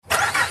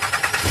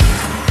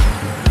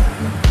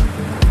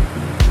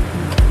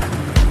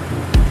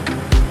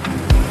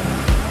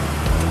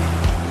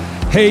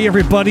Hey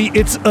everybody,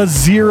 it's a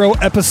 0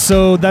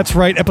 episode. That's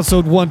right,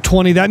 episode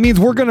 120. That means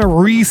we're going to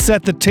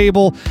reset the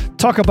table,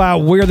 talk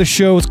about where the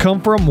show's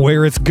come from,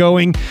 where it's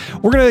going.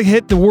 We're going to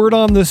hit the word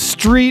on the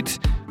street,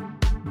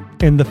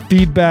 and the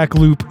feedback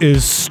loop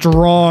is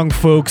strong,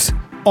 folks.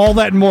 All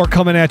that and more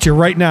coming at you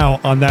right now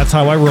on That's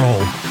How I Roll.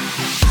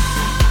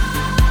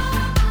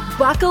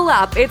 Buckle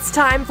up, it's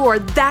time for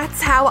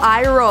That's How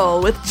I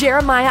Roll with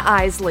Jeremiah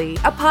Isley,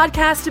 a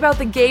podcast about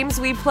the games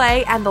we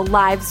play and the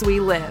lives we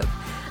live.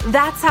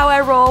 That's How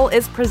I Roll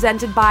is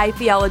presented by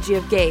Theology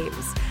of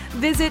Games.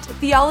 Visit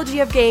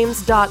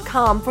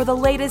theologyofgames.com for the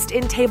latest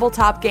in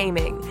tabletop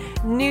gaming,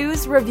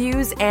 news,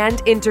 reviews,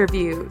 and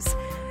interviews.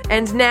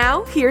 And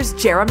now, here's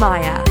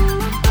Jeremiah.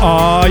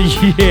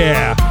 Oh,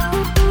 yeah.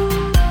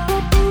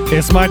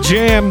 It's my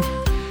jam.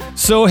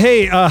 So,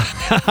 hey,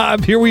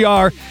 here we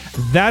are.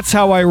 That's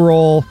How I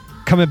Roll,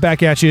 coming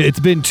back at you. It's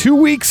been 2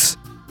 weeks,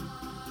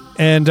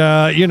 and,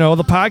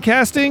 the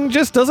podcasting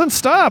just doesn't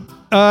stop.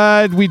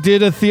 We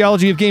did a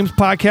Theology of Games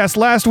podcast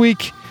last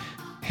week.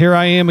 Here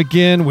I am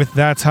again with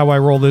That's How I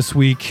Roll this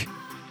week.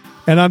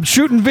 And I'm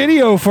shooting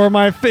video for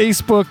my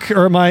Facebook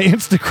or my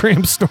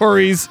Instagram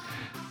stories.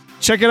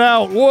 Check it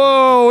out.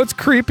 Whoa, it's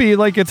creepy.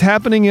 Like it's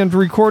happening and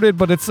recorded,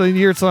 but it's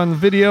on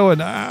video,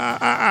 and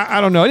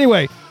I don't know.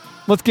 Anyway,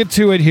 let's get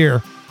to it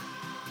here.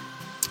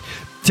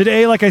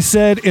 Today, like I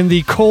said, in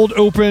the cold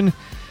open,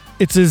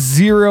 it's a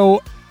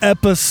 0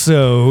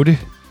 episode.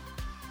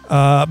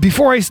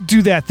 Before I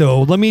do that,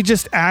 though, let me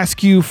just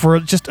ask you for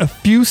just a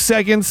few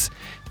seconds,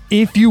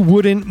 if you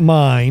wouldn't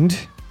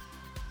mind.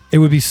 It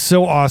would be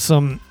so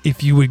awesome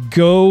if you would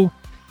go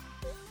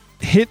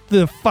hit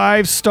the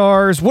 5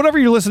 stars, whatever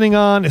you're listening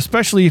on,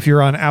 especially if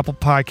you're on Apple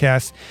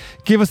Podcasts.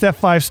 Give us that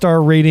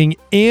 5-star rating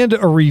and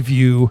a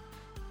review.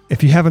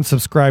 If you haven't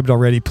subscribed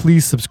already,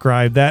 please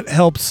subscribe. That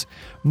helps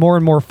more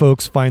and more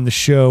folks find the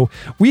show.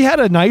 We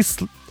had a nice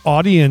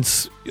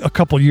audience a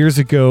couple years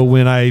ago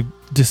when I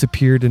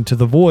disappeared into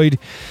the void,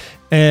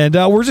 and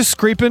we're just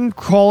crawling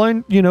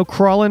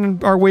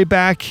our way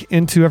back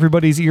into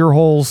everybody's ear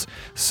holes.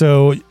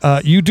 So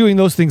you doing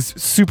those things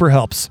super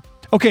helps.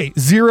 Okay,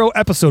 0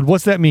 episode.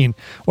 What's that mean?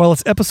 Well,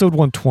 it's episode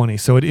 120,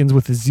 so it ends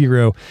with a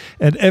 0.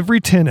 And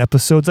every 10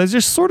 episodes, I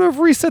just sort of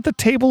reset the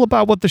table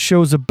about what the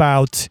show's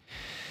about.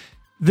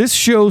 This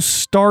show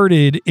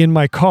started in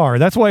my car.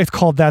 That's why it's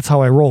called That's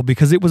How I Roll,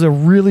 because it was a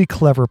really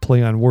clever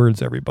play on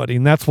words, everybody.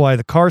 And that's why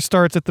the car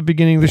starts at the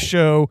beginning of the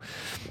show.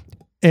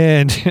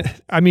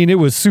 And I mean, it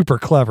was super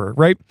clever,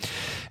 right?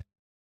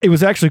 It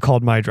was actually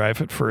called My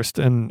Drive at first,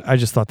 and I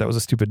just thought that was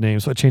a stupid name,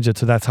 so I changed it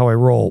to That's How I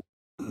Roll.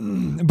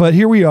 But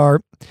here we are,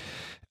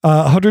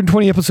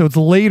 120 episodes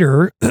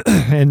later,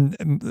 and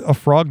a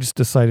frog just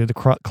decided to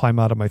climb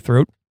out of my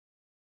throat.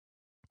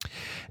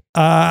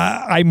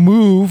 I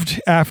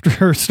moved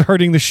after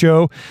starting the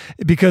show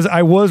because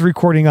I was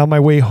recording on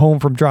my way home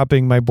from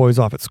dropping my boys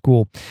off at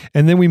school.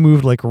 And then we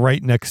moved like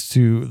right next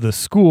to the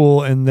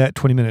school, and that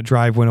 20-minute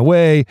drive went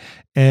away.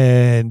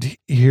 And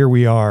here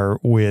we are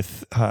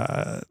with,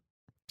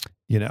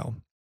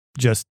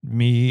 just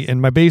me in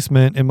my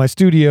basement in my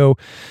studio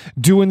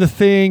doing the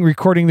thing,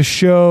 recording the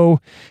show.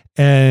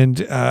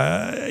 And,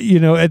 at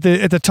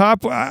the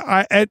top,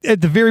 at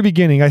the very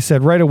beginning, I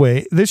said right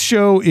away, this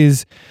show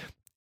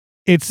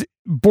it's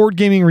board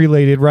gaming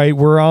related, right?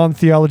 We're on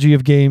Theology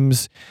of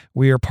Games.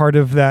 We are part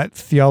of that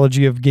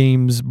Theology of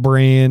Games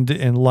brand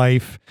and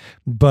life,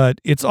 but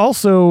it's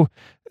also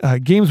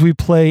games we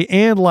play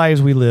and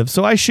lives we live.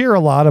 So I share a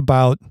lot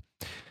about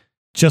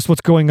just what's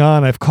going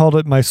on. I've called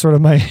it my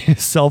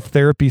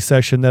self-therapy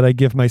session that I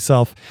give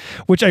myself,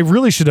 which I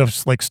really should have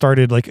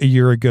started a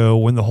year ago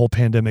when the whole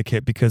pandemic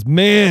hit, because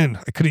man,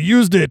 I could have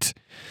used it.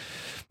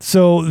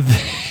 So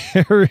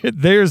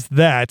there's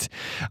that.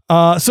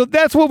 So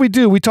that's what we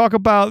do. We talk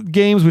about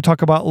games. We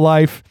talk about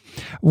life.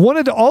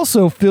 Wanted to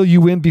also fill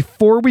you in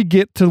before we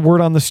get to the word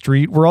on the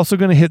street. We're also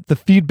going to hit the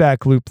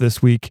feedback loop this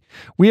week.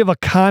 We have a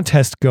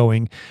contest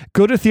going.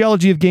 Go to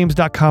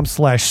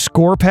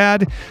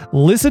theologyofgames.com/scorepad.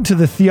 Listen to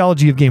the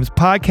Theology of Games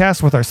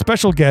podcast with our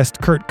special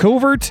guest, Kurt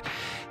Covert.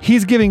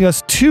 He's giving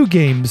us 2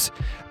 games,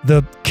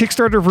 the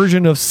Kickstarter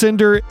version of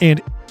Cinder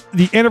and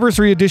the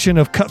anniversary edition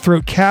of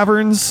Cutthroat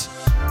Caverns.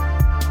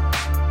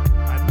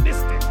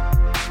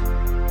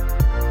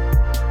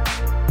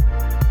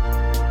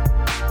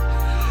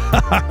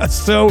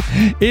 So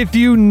if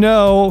you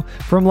know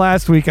from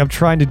last week, I'm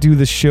trying to do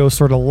this show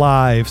sort of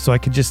live so I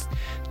can just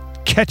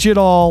catch it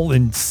all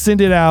and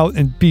send it out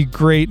and be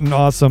great and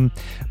awesome.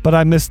 But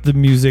I missed the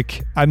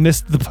music. I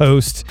missed the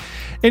post.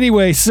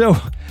 Anyway, so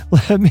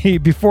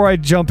before I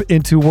jump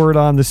into word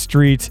on the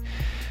street,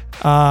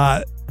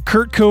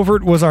 Kurt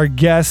Covert was our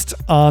guest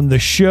on the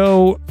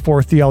show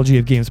for Theology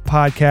of Games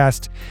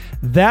podcast.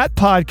 That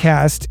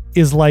podcast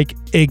is like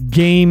a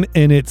game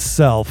in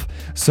itself.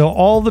 So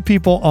all the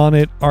people on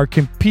it are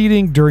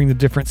competing during the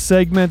different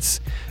segments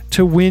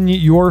to win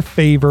your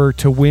favor,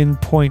 to win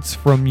points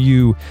from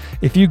you.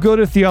 If you go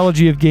to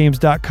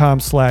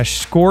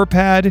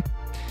theologyofgames.com/scorepad,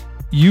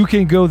 you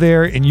can go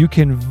there and you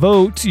can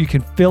vote. You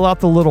can fill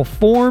out the little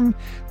form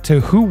to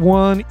who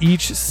won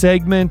each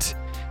segment.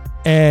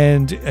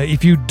 And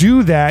if you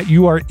do that,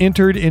 you are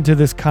entered into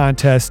this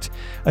contest.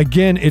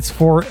 Again, it's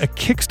for a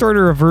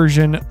Kickstarter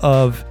version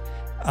of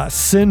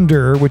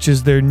Cinder, which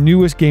is their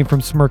newest game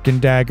from Smirk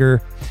and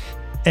Dagger,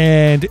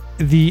 and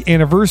the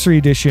anniversary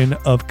edition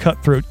of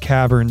Cutthroat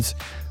Caverns.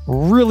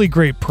 Really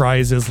great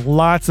prizes,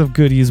 lots of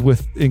goodies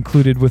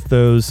included with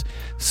those.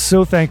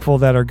 So thankful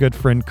that our good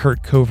friend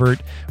Kurt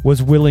Covert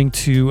was willing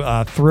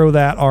to throw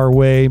that our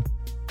way.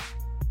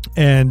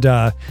 And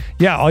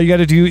all you got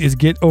to do is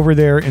get over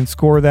there and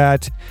score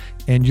that,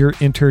 and you're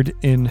entered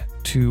in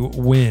to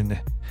win.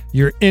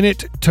 You're in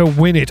it to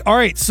win it. All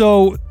right,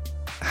 so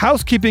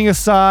housekeeping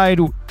aside,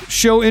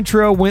 show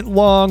intro went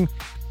long,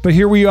 but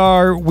here we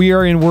are. We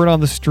are in Word on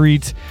the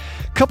Street.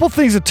 Couple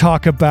things to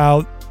talk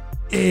about.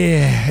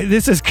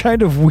 This is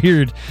kind of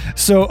weird.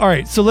 So, all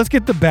right, so let's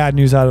get the bad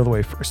news out of the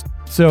way first.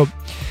 So,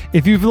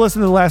 if you've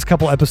listened to the last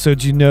couple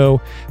episodes, you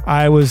know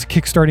I was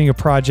kickstarting a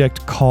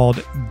project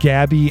called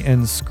Gabby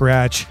and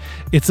Scratch.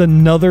 It's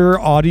another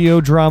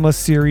audio drama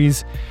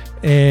series,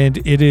 and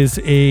it is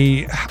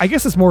I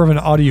guess it's more of an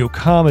audio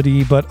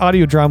comedy, but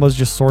audio drama is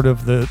just sort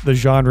of the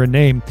genre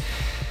name.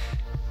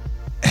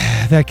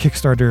 That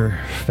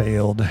Kickstarter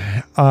failed.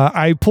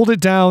 I pulled it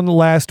down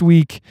last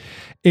week.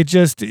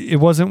 It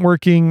wasn't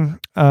working.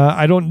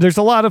 There's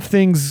a lot of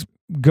things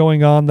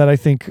going on that I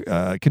think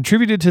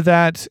contributed to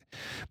that,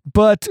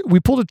 but we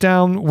pulled it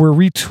down. We're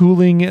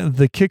retooling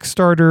the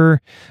Kickstarter,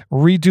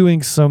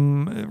 redoing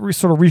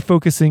sort of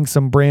refocusing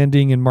some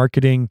branding and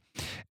marketing,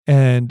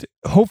 and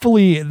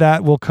hopefully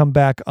that will come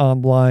back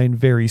online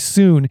very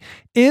soon.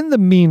 In the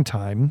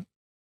meantime,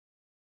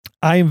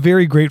 I am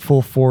very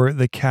grateful for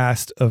the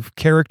cast of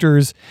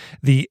characters,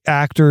 the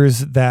actors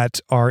that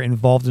are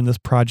involved in this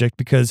project,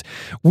 because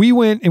we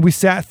went and we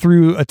sat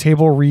through a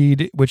table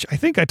read, which I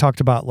think I talked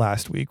about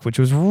last week, which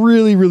was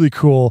really, really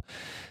cool.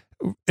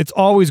 It's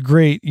always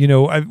great. You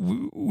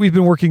know, we've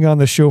been working on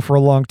the show for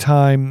a long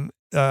time,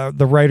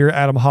 the writer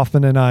Adam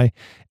Hoffman and I,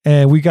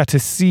 and we got to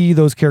see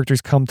those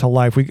characters come to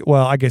life.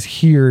 I guess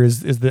here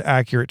is the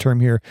accurate term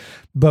here,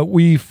 but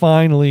we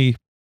finally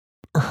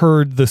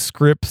heard the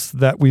scripts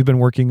that we've been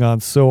working on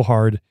so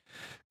hard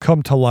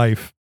come to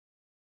life.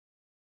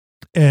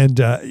 And,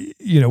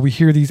 we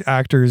hear these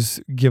actors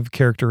give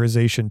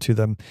characterization to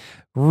them.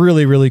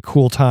 Really, really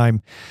cool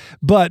time.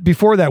 But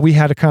before that, we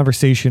had a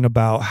conversation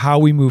about how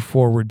we move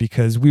forward,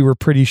 because we were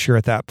pretty sure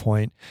at that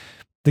point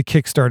the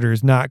Kickstarter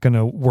is not going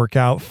to work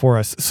out for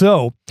us.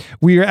 So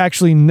we are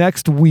actually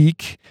next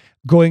week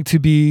going to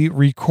be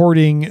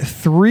recording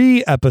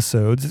 3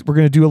 episodes. We're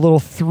going to do a little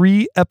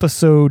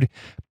 3-episode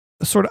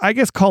sort of, I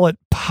guess, call it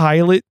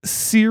pilot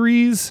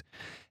series.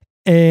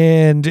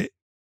 And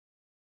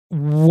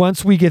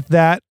once we get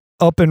that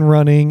up and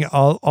running,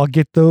 I'll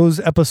get those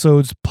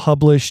episodes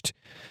published.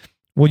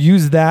 We'll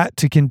use that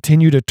to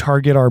continue to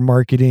target our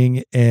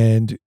marketing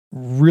and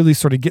really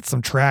sort of get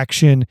some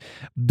traction,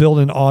 build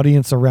an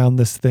audience around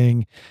this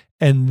thing.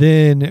 And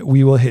then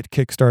we will hit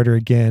Kickstarter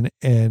again,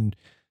 and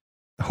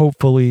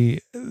hopefully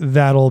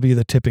that'll be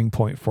the tipping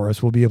point for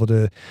us. We'll be able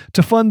to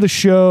fund the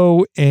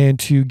show and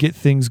to get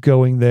things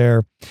going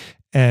there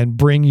and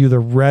bring you the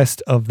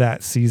rest of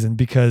that season,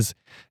 because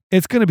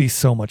it's going to be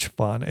so much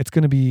fun. It's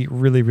going to be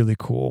really, really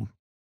cool.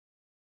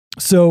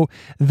 So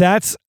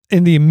that's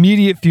in the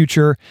immediate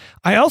future.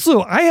 I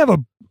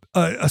have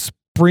a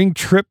spring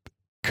trip,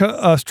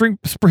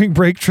 spring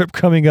break trip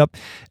coming up,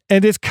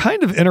 and it's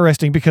kind of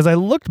interesting because I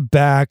looked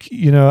back,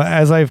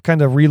 as I've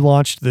kind of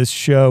relaunched this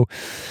show.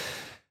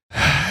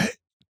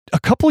 A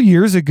couple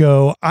years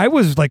ago, I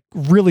was like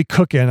really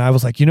cooking. I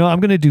was like, I'm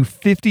going to do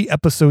 50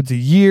 episodes a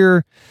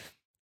year.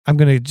 I'm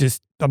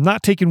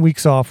not taking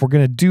weeks off. We're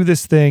going to do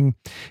this thing.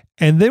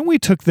 And then we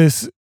took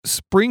this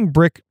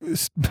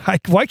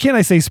why can't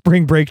I say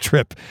spring break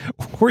trip?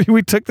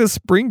 We took this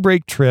spring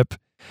break trip,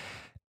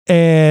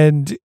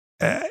 and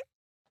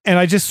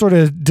I just sort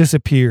of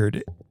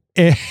disappeared.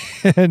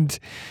 And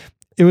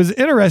it was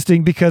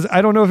interesting because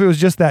I don't know if it was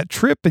just that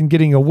trip and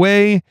getting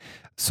away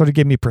sort of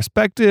gave me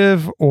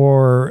perspective,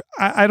 or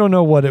I don't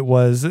know what it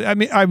was. I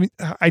mean,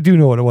 I do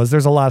know what it was.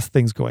 There's a lot of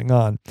things going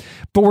on,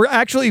 but we're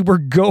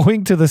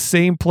going to the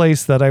same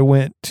place that I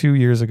went 2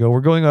 years ago.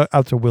 We're going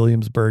out to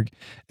Williamsburg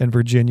in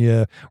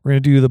Virginia. We're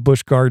going to do the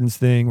Busch Gardens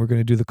thing. We're going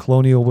to do the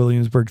Colonial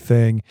Williamsburg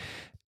thing.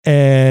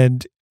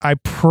 And I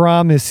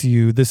promise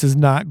you, this is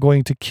not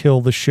going to kill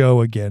the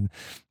show again.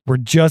 We're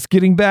just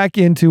getting back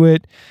into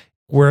it.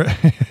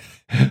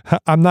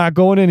 I'm not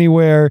going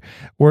anywhere.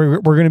 We're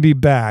going to be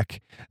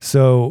back.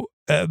 So,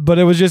 but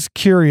it was just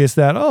curious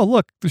that, oh,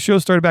 look, the show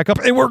started back up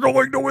and we're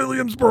going to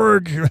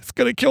Williamsburg. It's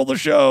going to kill the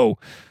show.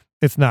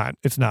 It's not.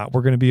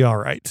 We're going to be all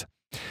right.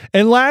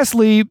 And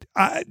lastly,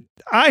 I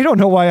don't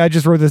know why I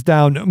just wrote this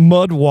down.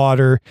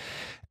 Mudwater.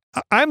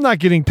 I'm not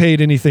getting paid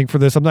anything for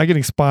this. I'm not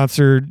getting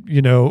sponsored,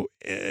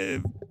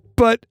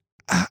 but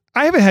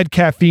I haven't had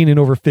caffeine in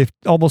over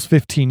almost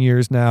 15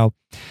 years now.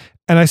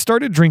 And I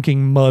started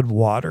drinking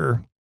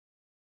Mudwater,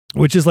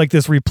 which is like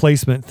this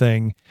replacement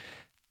thing.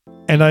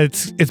 And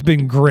it's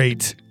been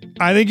great.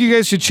 I think you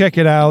guys should check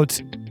it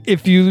out.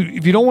 If you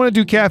don't want to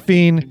do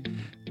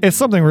caffeine, It's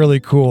something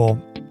really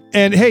cool.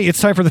 And hey, it's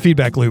time for the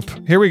feedback loop.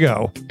 Here we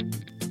go.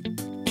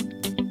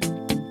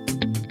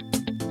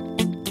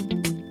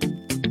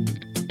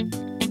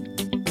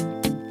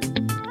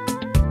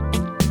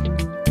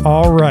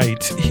 All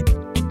right.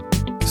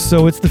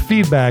 So it's the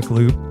feedback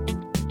loop.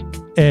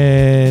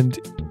 And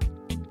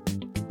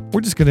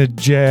we're just going to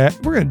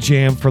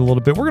jam for a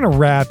little bit. We're going to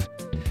rap.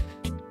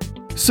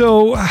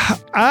 So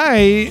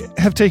I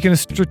have taken a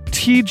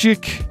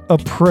strategic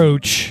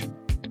approach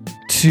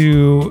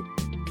to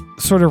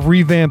sort of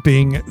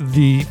revamping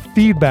the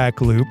feedback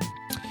loop.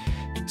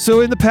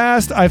 So in the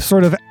past, I've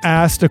sort of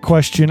asked a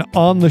question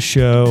on the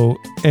show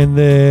and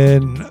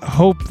then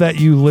hope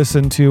that you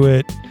listen to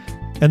it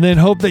and then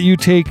hope that you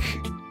take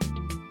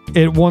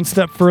it one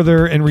step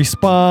further and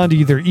respond,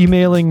 either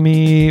emailing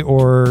me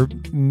or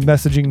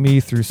messaging me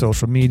through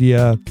social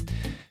media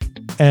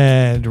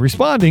and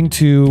responding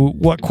to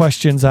what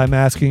questions I'm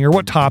asking or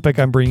what topic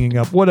I'm bringing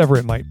up, whatever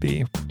it might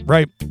be,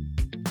 right?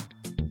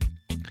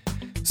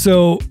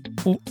 So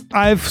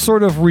I've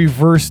sort of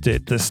reversed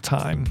it this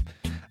time.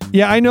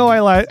 Yeah, I know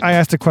I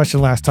asked a question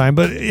last time,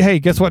 but hey,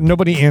 guess what?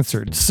 Nobody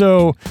answered.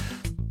 So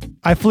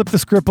I flipped the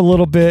script a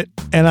little bit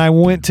and I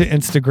went to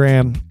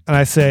Instagram and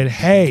I said,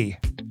 hey,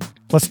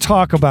 let's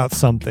talk about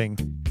something.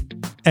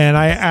 And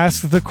I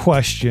asked the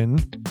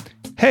question,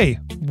 hey,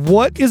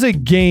 what is a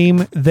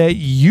game that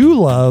you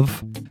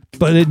love,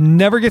 but it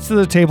never gets to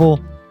the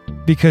table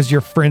because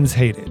your friends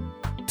hate it?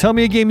 Tell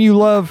me a game you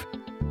love,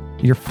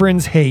 your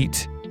friends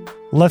hate.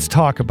 Let's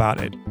talk about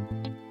it.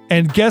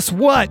 And guess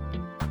what?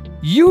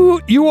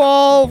 You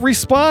all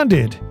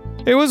responded.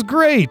 It was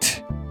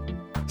great.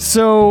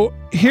 So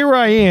here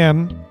I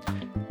am.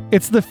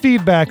 It's the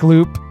feedback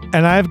loop,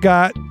 and I've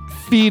got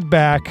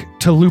feedback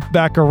to loop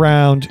back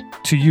around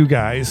to you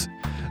guys.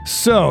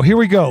 So here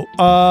we go.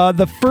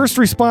 The first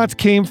response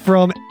came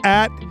from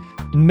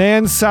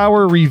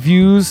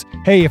 @MansourReviews.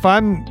 Hey, if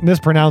I'm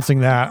mispronouncing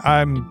that,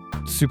 I'm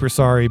super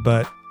sorry,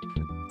 but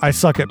I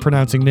suck at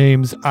pronouncing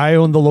names. I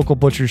own the local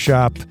butcher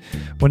shop.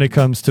 When it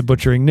comes to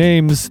butchering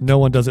names, no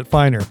one does it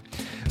finer.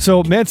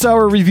 So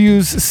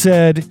MansourReviews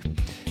said,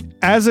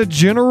 as a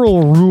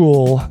general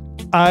rule,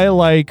 I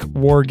like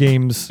war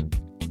games.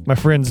 My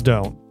friends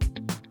don't.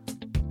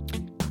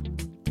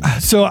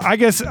 So I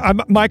guess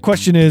my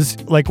question is,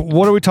 like,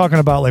 what are we talking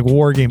about? Like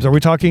war games? Are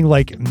we talking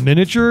like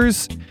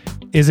miniatures?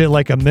 Is it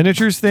like a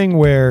miniatures thing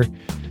where,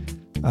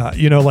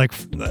 like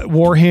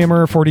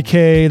Warhammer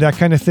 40K, that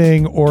kind of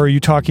thing? Or are you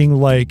talking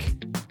like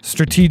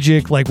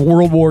strategic, like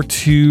World War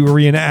II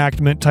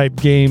reenactment type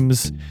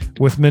games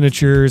with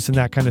miniatures and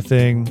that kind of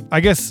thing? I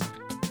guess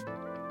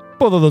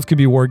both of those could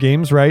be war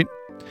games, right?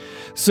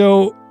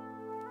 So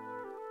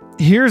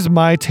here's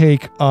my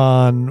take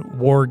on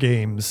war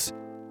games.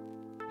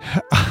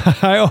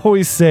 I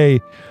always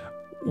say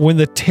when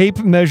the tape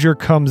measure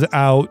comes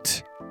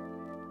out,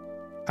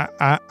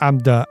 I'm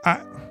done.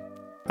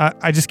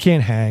 I just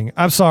can't hang.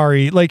 I'm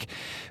sorry. Like,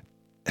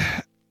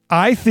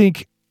 I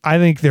think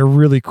they're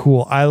really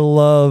cool. I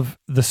love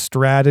the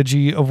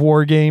strategy of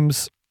war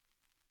games,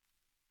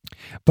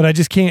 but I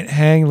just can't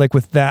hang like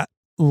with that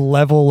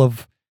level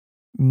of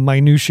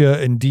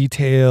minutia and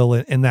detail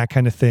and that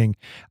kind of thing.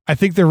 I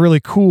think they're really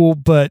cool,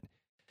 but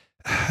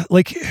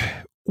like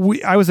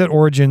I was at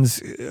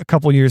Origins a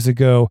couple years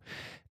ago,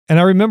 and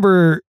I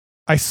remember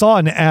I saw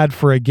an ad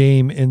for a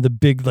game in the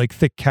big, like,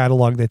 thick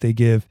catalog that they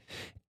give,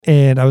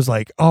 and I was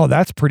like, "Oh,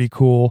 that's pretty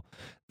cool.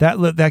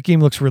 That game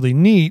looks really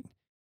neat."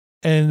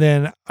 And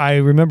then I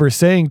remember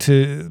saying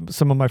to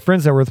some of my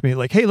friends that were with me,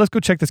 like, "Hey, let's go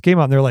check this game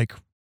out." And they're like,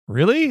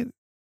 "Really?" And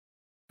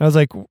I was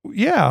like,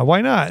 "Yeah,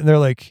 why not?" And they're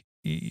like,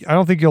 "I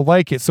don't think you'll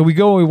like it." So we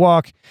go and we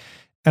walk.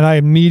 And I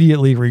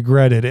immediately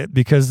regretted it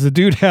because the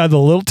dude had the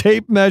little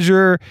tape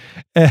measure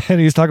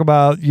and he's talking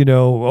about,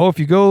 if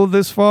you go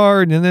this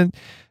far and then,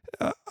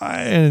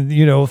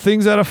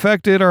 things that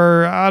affect it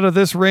are out of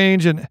this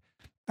range. And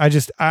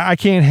I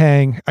can't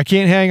hang. I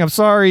can't hang. I'm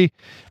sorry.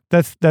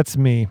 That's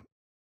me.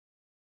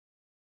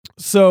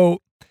 So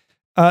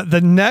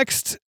the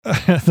next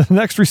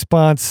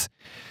response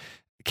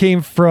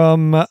came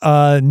from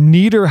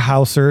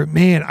Niederhauser.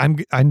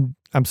 Man,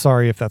 I'm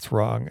sorry if that's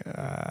wrong.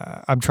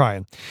 I'm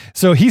trying.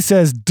 So he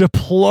says,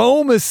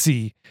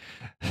 diplomacy.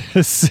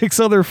 6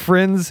 other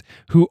friends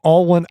who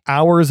all want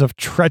hours of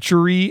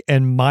treachery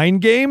and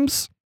mind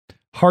games?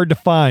 Hard to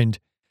find.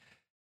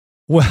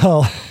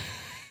 Well,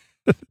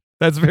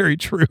 that's very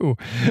true.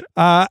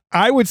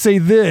 I would say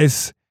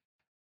this.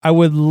 I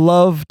would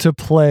love to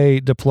play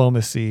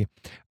Diplomacy.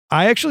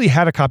 I actually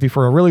had a copy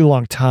for a really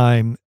long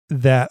time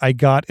that I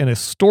got in a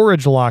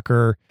storage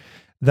locker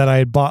that I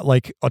had bought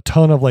like a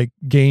ton of like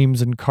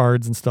games and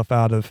cards and stuff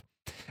out of,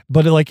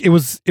 but it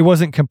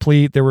wasn't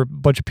complete. There were a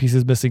bunch of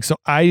pieces missing. So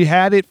I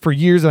had it for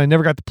years and I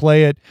never got to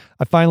play it.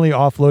 I finally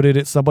offloaded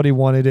it. Somebody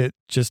wanted it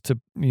just to,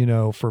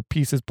 for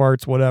pieces,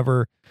 parts,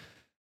 whatever.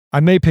 I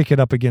may pick it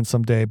up again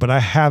someday, but I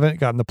haven't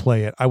gotten to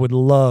play it. I would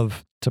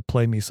love to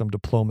play me some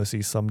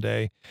Diplomacy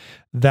someday.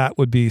 That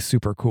would be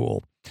super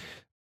cool.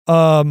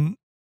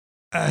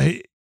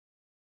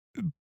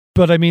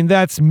 But I mean,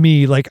 that's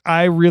me. Like,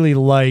 I really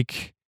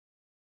like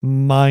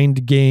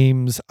mind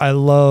games. I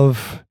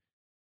love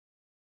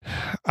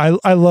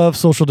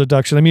social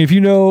deduction. I mean, if you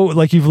know,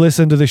 like you've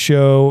listened to the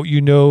show,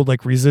 you know,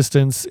 like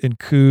Resistance and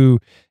Coup,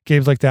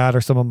 games like that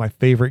are some of my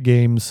favorite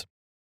games.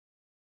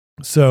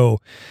 So,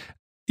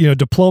 you know,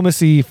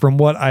 Diplomacy, from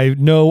what I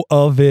know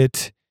of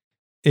it,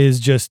 is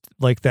just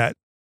like that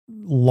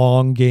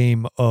long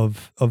game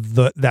of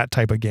that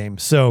type of game.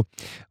 So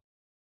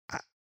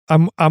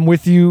I'm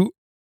with you.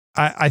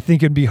 I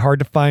think it'd be hard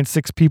to find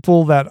 6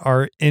 people that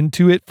are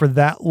into it for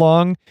that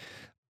long,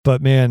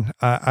 but man,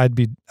 I'd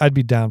be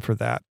down for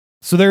that.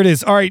 So there it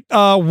is. All right.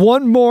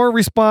 One more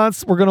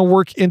response we're going to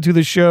work into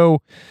the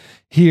show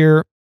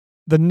here.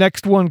 The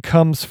next one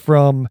comes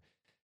from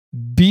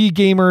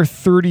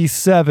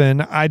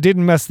BGamer37. I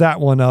didn't mess that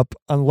one up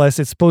unless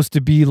it's supposed to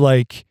be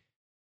like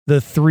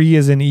the 3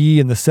 is an E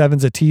and the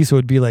 7's a T. So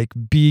it'd be like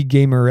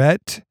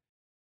BGamerette.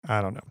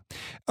 I don't know.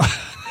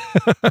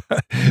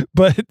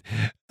 But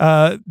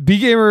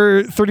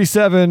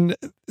BGamer37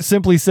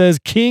 simply says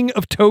King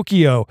of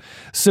Tokyo.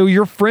 So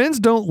your friends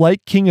don't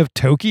like King of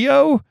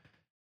Tokyo?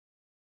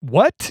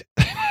 What?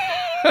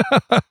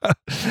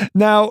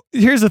 Now,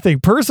 here's the thing.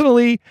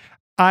 Personally,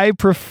 I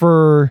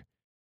prefer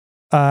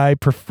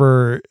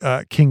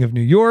King of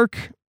New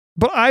York,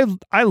 but I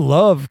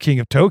love King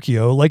of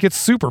Tokyo. Like, it's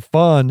super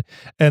fun,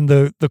 and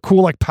the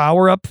cool like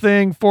power up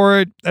thing for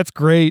it, that's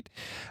great.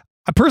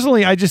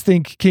 Personally, I just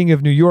think King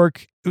of New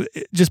York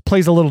just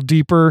plays a little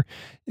deeper.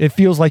 It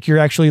feels like you're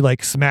actually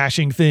like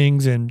smashing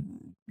things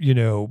and, you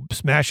know,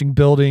 smashing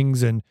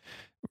buildings, and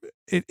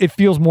it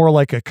feels more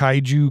like a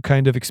kaiju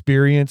kind of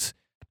experience.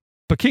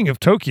 But King of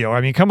Tokyo,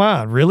 I mean, come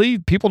on, really?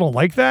 People don't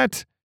like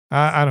that?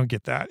 I don't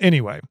get that.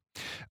 Anyway,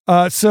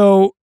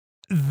 so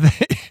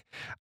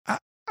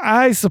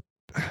I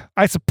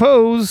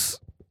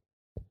suppose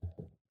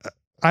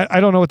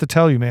I don't know what to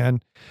tell you, man.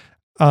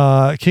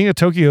 King of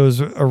Tokyo is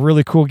a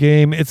really cool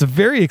game. It's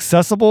very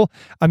accessible.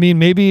 I mean,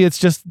 maybe it's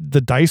just the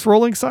dice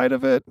rolling side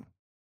of it.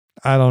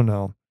 I don't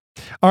know.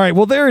 All right.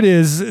 Well, there it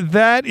is.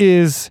 That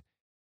is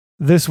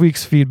this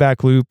week's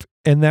feedback loop.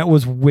 And that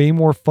was way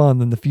more fun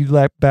than the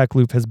feedback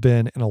loop has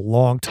been in a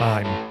long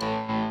time.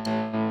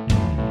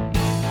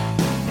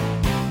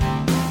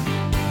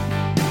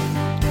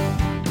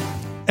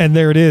 And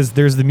there it is.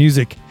 There's the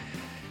music.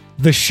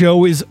 The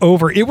show is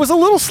over. It was a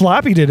little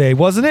sloppy today,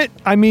 wasn't it?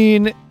 I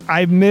mean,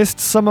 I missed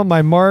some of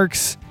my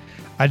marks.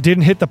 I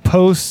didn't hit the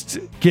post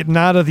getting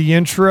out of the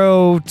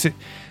intro,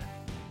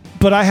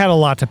 but I had a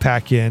lot to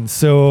pack in.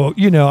 So,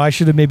 you know, I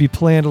should have maybe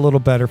planned a little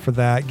better for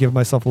that, give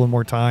myself a little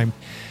more time.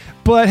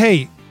 But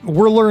hey,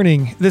 we're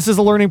learning. This is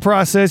a learning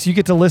process. You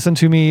get to listen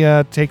to me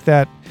take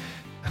that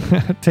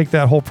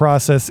whole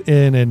process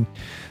in and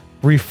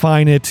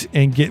refine it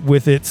and get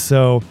with it.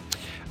 So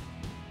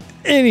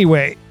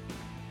anyway,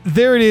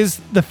 there it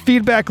is. The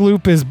feedback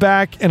loop is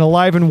back and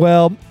alive and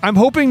well. I'm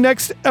hoping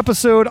next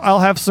episode I'll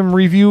have some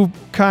review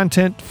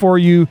content for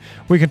you.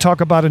 We can talk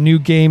about a new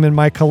game in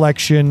my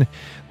collection.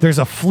 There's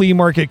a flea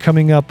market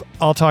coming up.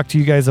 I'll talk to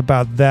you guys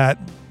about that,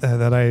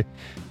 that I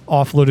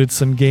offloaded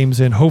some games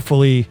in.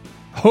 Hopefully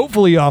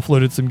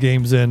offloaded some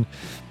games in,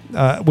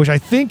 which I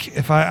think,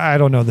 if I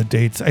don't know the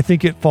dates, I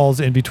think it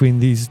falls in between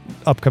these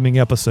upcoming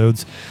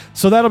episodes.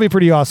 So that'll be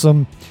pretty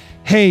awesome.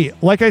 Hey,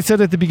 like I said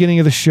at the beginning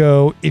of the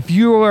show, if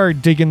you are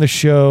digging the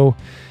show,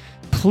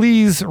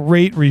 please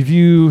rate,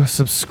 review,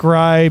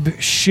 subscribe,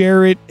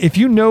 share it. If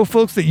you know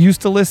folks that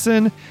used to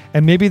listen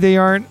and maybe they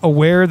aren't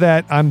aware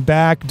that I'm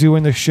back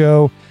doing the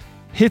show,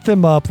 hit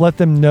them up, let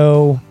them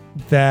know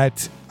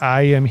that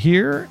I am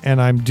here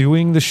and I'm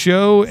doing the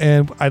show,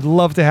 and I'd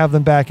love to have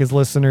them back as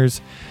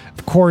listeners.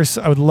 Of course,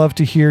 I would love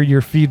to hear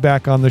your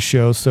feedback on the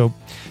show, so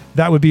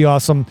that would be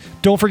awesome.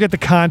 Don't forget the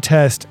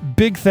contest.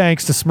 Big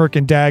thanks to Smirk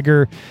and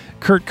Dagger.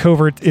 Kurt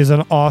Covert is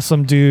an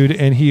awesome dude,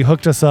 and he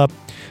hooked us up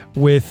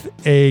with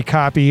a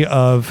copy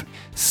of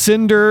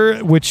Cinder,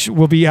 which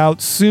will be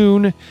out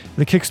soon.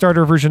 The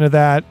Kickstarter version of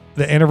that,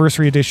 the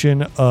anniversary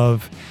edition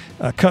of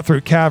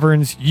Cutthroat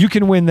Caverns. You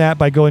can win that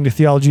by going to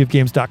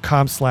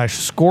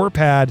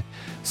theologyofgames.com/scorepad.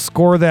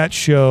 Score that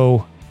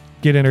show.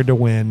 Get entered to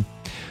win.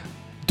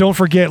 Don't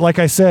forget, like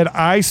I said,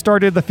 I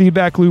started the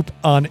feedback loop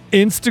on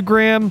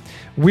Instagram.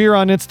 We're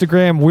on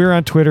Instagram. We're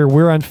on Twitter.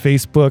 We're on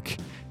Facebook.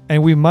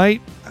 And we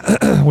might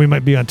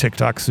be on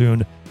TikTok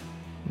soon.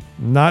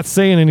 Not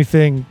saying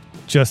anything,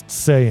 just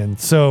saying.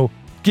 So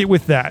get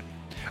with that.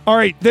 All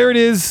right, there it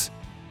is.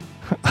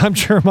 I'm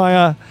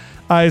Jeremiah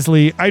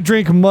Isley. I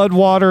drink mud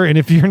water, and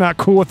if you're not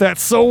cool with that,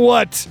 so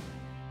what?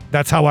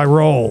 That's how I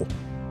roll.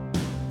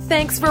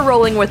 Thanks for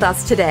rolling with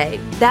us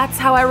today. That's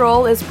How I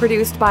Roll is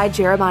produced by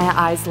Jeremiah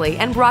Isley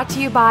and brought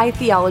to you by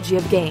Theology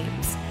of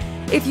Games.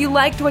 If you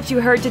liked what you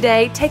heard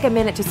today, take a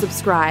minute to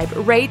subscribe,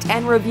 rate,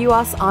 and review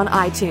us on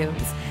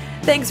iTunes.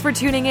 Thanks for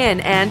tuning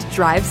in, and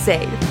drive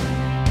safe.